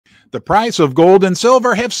The price of gold and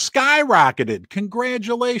silver have skyrocketed.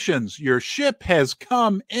 Congratulations, your ship has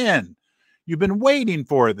come in. You've been waiting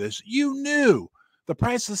for this. You knew the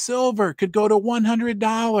price of silver could go to $100,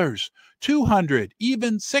 $200,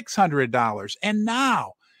 even $600. And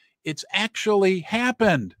now it's actually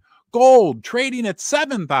happened. Gold trading at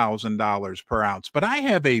 $7,000 per ounce. But I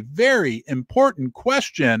have a very important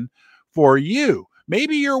question for you.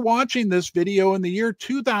 Maybe you're watching this video in the year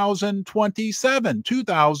 2027,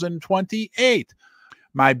 2028.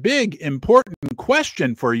 My big important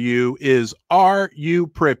question for you is, are you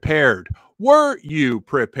prepared? Were you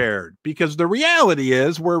prepared? Because the reality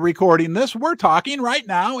is, we're recording this, we're talking right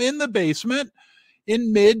now in the basement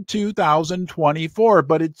in mid-2024,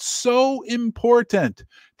 but it's so important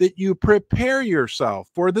that you prepare yourself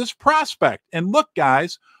for this prospect. And look,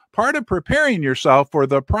 guys, part of preparing yourself for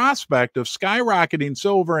the prospect of skyrocketing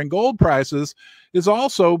silver and gold prices is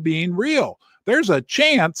also being real. There's a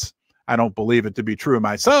chance, I don't believe it to be true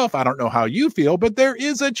myself, I don't know how you feel, but there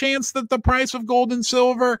is a chance that the price of gold and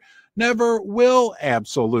silver never will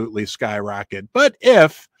absolutely skyrocket. But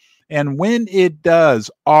if and when it does,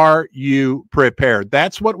 are you prepared?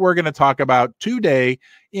 That's what we're going to talk about today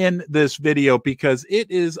in this video, because it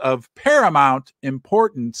is of paramount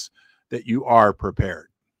importance that you are prepared.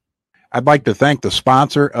 I'd like to thank the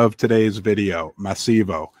sponsor of today's video,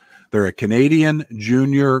 Masivo. They're a Canadian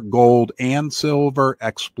junior gold and silver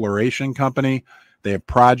exploration company. They have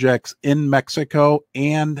projects in Mexico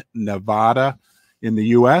and Nevada. In the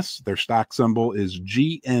U.S., their stock symbol is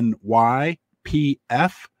GNYPF,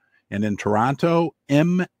 and in Toronto,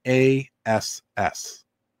 MASS.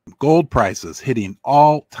 Gold prices hitting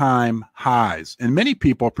all-time highs, and many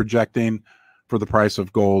people projecting for the price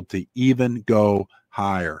of gold to even go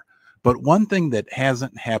higher. But one thing that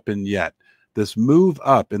hasn't happened yet, this move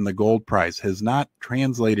up in the gold price has not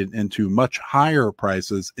translated into much higher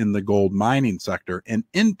prices in the gold mining sector, and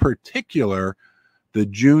in particular, the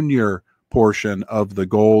junior portion of the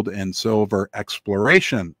gold and silver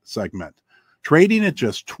exploration segment. Trading at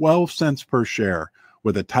just 12 cents per share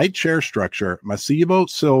with a tight share structure, Masivo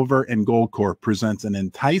Silver and Gold Corp presents an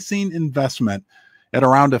enticing investment at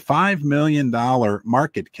around a $5 million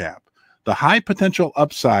market cap. The high potential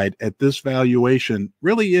upside at this valuation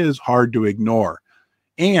really is hard to ignore.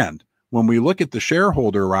 And when we look at the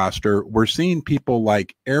shareholder roster, we're seeing people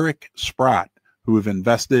like Eric Sprott who have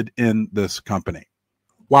invested in this company.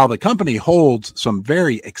 While the company holds some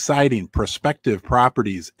very exciting prospective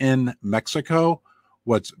properties in Mexico,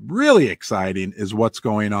 what's really exciting is what's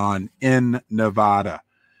going on in Nevada.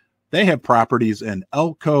 They have properties in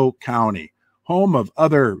Elko County, home of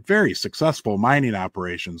other very successful mining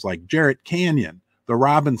operations like Jarrett Canyon, the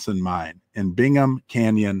Robinson Mine, and Bingham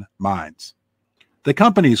Canyon Mines. The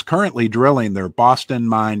company's currently drilling their Boston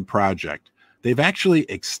Mine project. They've actually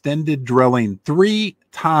extended drilling 3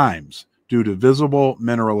 times due to visible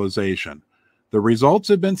mineralization. The results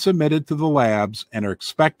have been submitted to the labs and are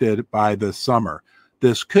expected by this summer.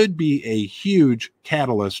 This could be a huge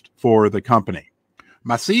catalyst for the company.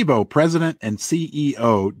 Masivo President and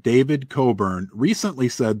CEO David Coburn recently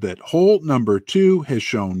said that hole number 2 has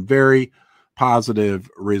shown very positive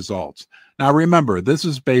results. Now remember, this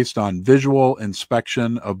is based on visual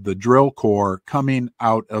inspection of the drill core coming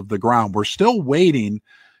out of the ground. We're still waiting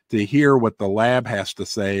to hear what the lab has to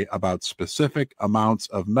say about specific amounts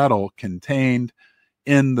of metal contained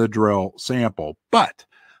in the drill sample. But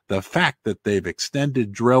the fact that they've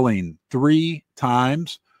extended drilling 3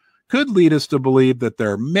 times could lead us to believe that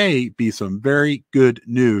there may be some very good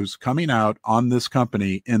news coming out on this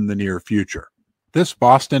company in the near future. This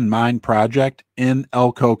Boston Mine project in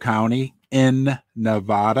Elko County in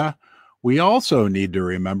Nevada, we also need to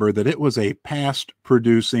remember that it was a past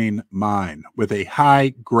producing mine with a high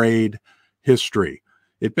grade history.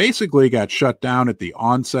 It basically got shut down at the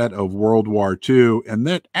onset of World War II, and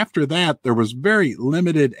that after that, there was very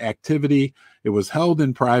limited activity. It was held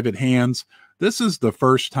in private hands. This is the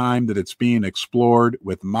first time that it's being explored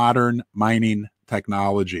with modern mining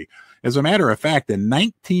technology. As a matter of fact, in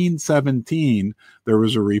 1917, there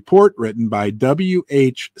was a report written by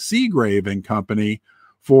W.H. Seagrave and Company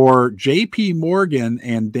for J.P. Morgan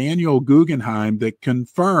and Daniel Guggenheim that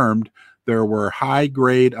confirmed there were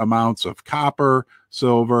high-grade amounts of copper,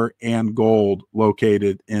 silver, and gold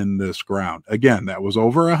located in this ground. Again, that was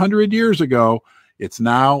over 100 years ago. It's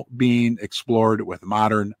now being explored with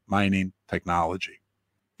modern mining technology.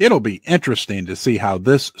 It'll be interesting to see how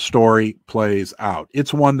this story plays out.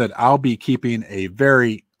 It's one that I'll be keeping a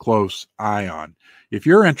very close eye on. If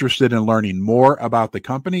you're interested in learning more about the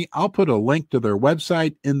company, I'll put a link to their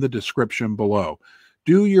website in the description below.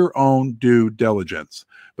 Do your own due diligence.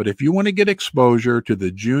 But if you want to get exposure to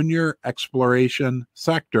the junior exploration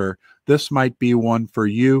sector, this might be one for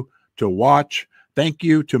you to watch. Thank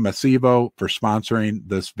you to Massivo for sponsoring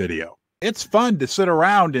this video. It's fun to sit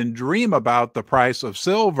around and dream about the price of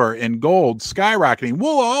silver and gold skyrocketing.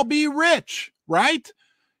 We'll all be rich, right?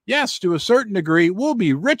 Yes, to a certain degree, we'll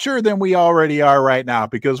be richer than we already are right now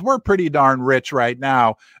because we're pretty darn rich right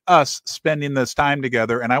now, us spending this time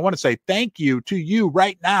together. And I want to say thank you to you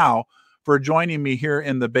right now for joining me here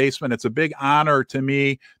in the basement. It's a big honor to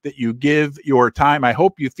me that you give your time. I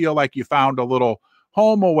hope you feel like you found a little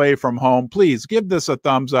home away from home. Please give this a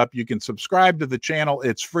thumbs up. You can subscribe to the channel.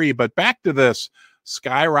 It's free. But back to this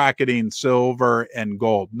skyrocketing silver and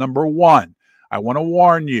gold. Number one, I want to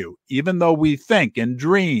warn you, even though we think and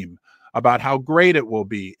dream about how great it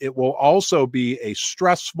will also be a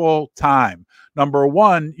stressful time. Number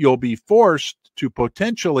one, you'll be forced to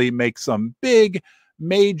potentially make some big,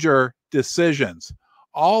 major decisions.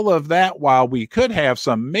 All of that while we could have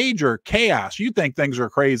some major chaos. You think things are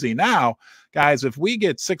crazy now. Guys, if we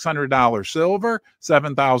get $600 silver,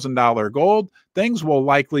 $7,000 gold, things will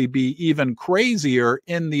likely be even crazier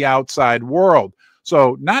in the outside world.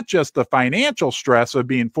 So not just the financial stress of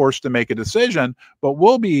being forced to make a decision, but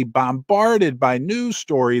we'll be bombarded by news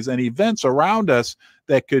stories and events around us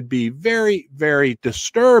that could be very, very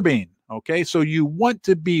disturbing. Okay, so you want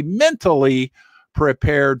to be mentally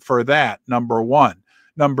prepared for that, number one.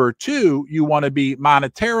 Number two, you want to be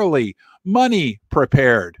monetarily, money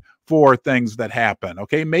prepared for things that happen.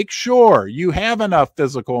 Okay, make sure you have enough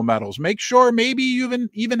physical metals. Make sure maybe you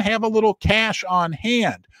even have a little cash on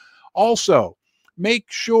hand. Also, make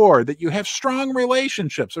sure that you have strong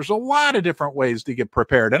relationships. There's a lot of different ways to get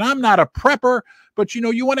prepared. And I'm not a prepper, but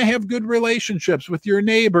you want to have good relationships with your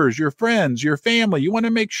neighbors, your friends, your family. You want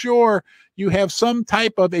to make sure you have some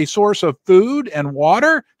type of a source of food and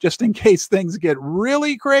water just in case things get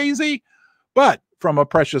really crazy. But from a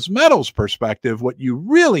precious metals perspective, what you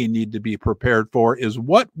really need to be prepared for is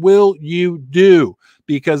what will you do?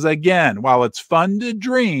 Because again, while it's fun to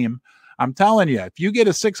dream, I'm telling you, if you get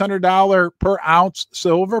a $600 per ounce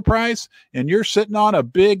silver price and you're sitting on a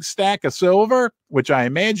big stack of silver, which I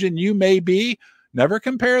imagine you may be, never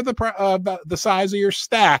compare the size of your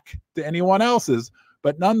stack to anyone else's,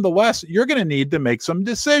 but nonetheless, you're going to need to make some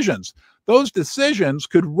decisions. Those decisions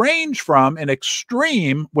could range from an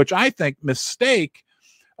extreme, which I think mistake,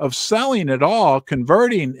 of selling it all,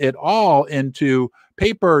 converting it all into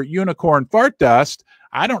paper unicorn fart dust.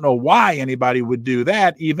 I don't know why anybody would do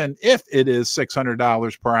that, even if it is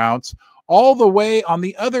 $600 per ounce, all the way on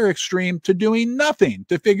the other extreme to doing nothing,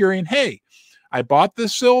 to figuring, hey, I bought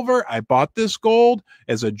this silver, I bought this gold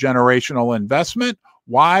as a generational investment.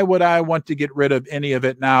 Why would I want to get rid of any of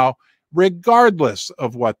it now, regardless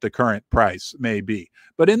of what the current price may be?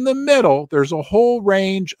 But in the middle, there's a whole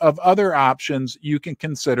range of other options you can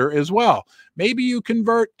consider as well. Maybe you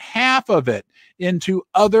convert half of it into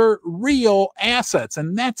other real assets.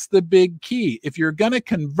 And that's the big key. If you're going to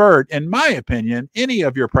convert, in my opinion, any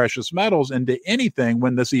of your precious metals into anything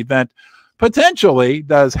when this event potentially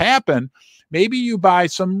does happen, maybe you buy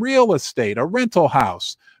some real estate, a rental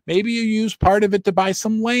house. Maybe you use part of it to buy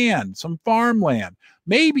some land, some farmland.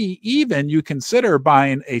 Maybe even you consider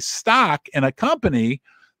buying a stock in a company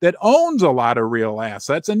that owns a lot of real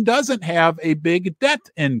assets and doesn't have a big debt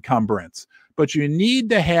encumbrance. But you need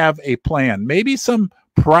to have a plan, maybe some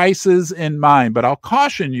prices in mind. But I'll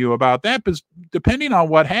caution you about that because depending on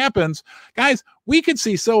what happens, guys, we could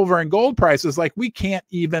see silver and gold prices like we can't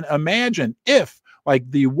even imagine if like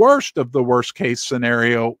the worst of the worst case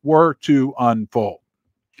scenario were to unfold.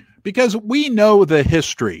 Because we know the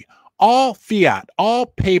history. All fiat, all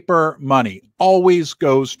paper money always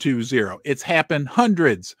goes to zero. It's happened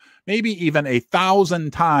hundreds, maybe even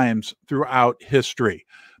 1,000 times throughout history.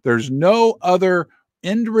 There's no other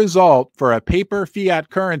end result for a paper fiat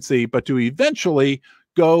currency but to eventually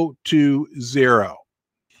go to zero.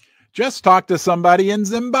 Just talk to somebody in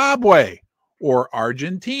Zimbabwe or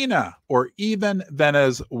Argentina or even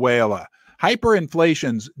Venezuela.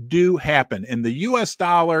 Hyperinflations do happen, and the US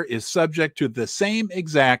dollar is subject to the same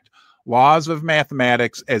exact laws of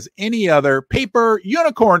mathematics as any other paper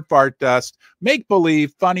unicorn fart dust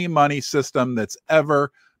make-believe funny money system that's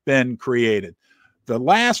ever been created. The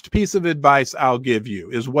last piece of advice I'll give you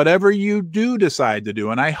is whatever you do decide to do,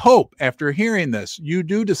 and I hope after hearing this, you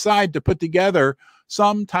do decide to put together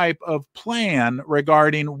some type of plan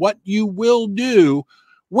regarding what you will do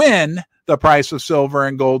when the price of silver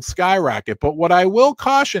and gold skyrocket. But what I will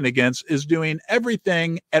caution against is doing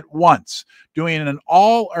everything at once, doing an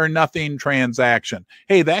all or nothing transaction.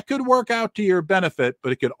 Hey, that could work out to your benefit,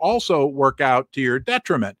 but it could also work out to your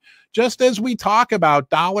detriment. Just as we talk about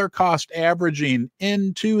dollar cost averaging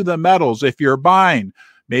into the metals, if you're buying,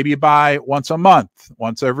 maybe buy once a month,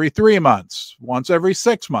 once every 3 months, once every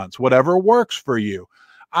 6 months, whatever works for you.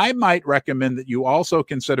 I might recommend that you also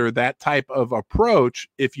consider that type of approach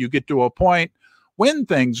if you get to a point when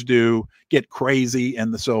things do get crazy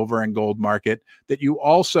in the silver and gold market, that you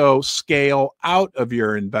also scale out of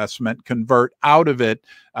your investment, convert out of it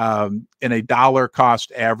in a dollar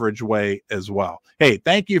cost average way as well. Hey,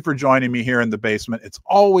 thank you for joining me here in the basement. It's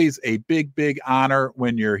always a big, big honor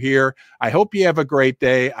when you're here. I hope you have a great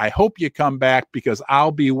day. I hope you come back because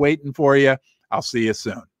I'll be waiting for you. I'll see you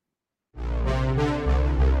soon.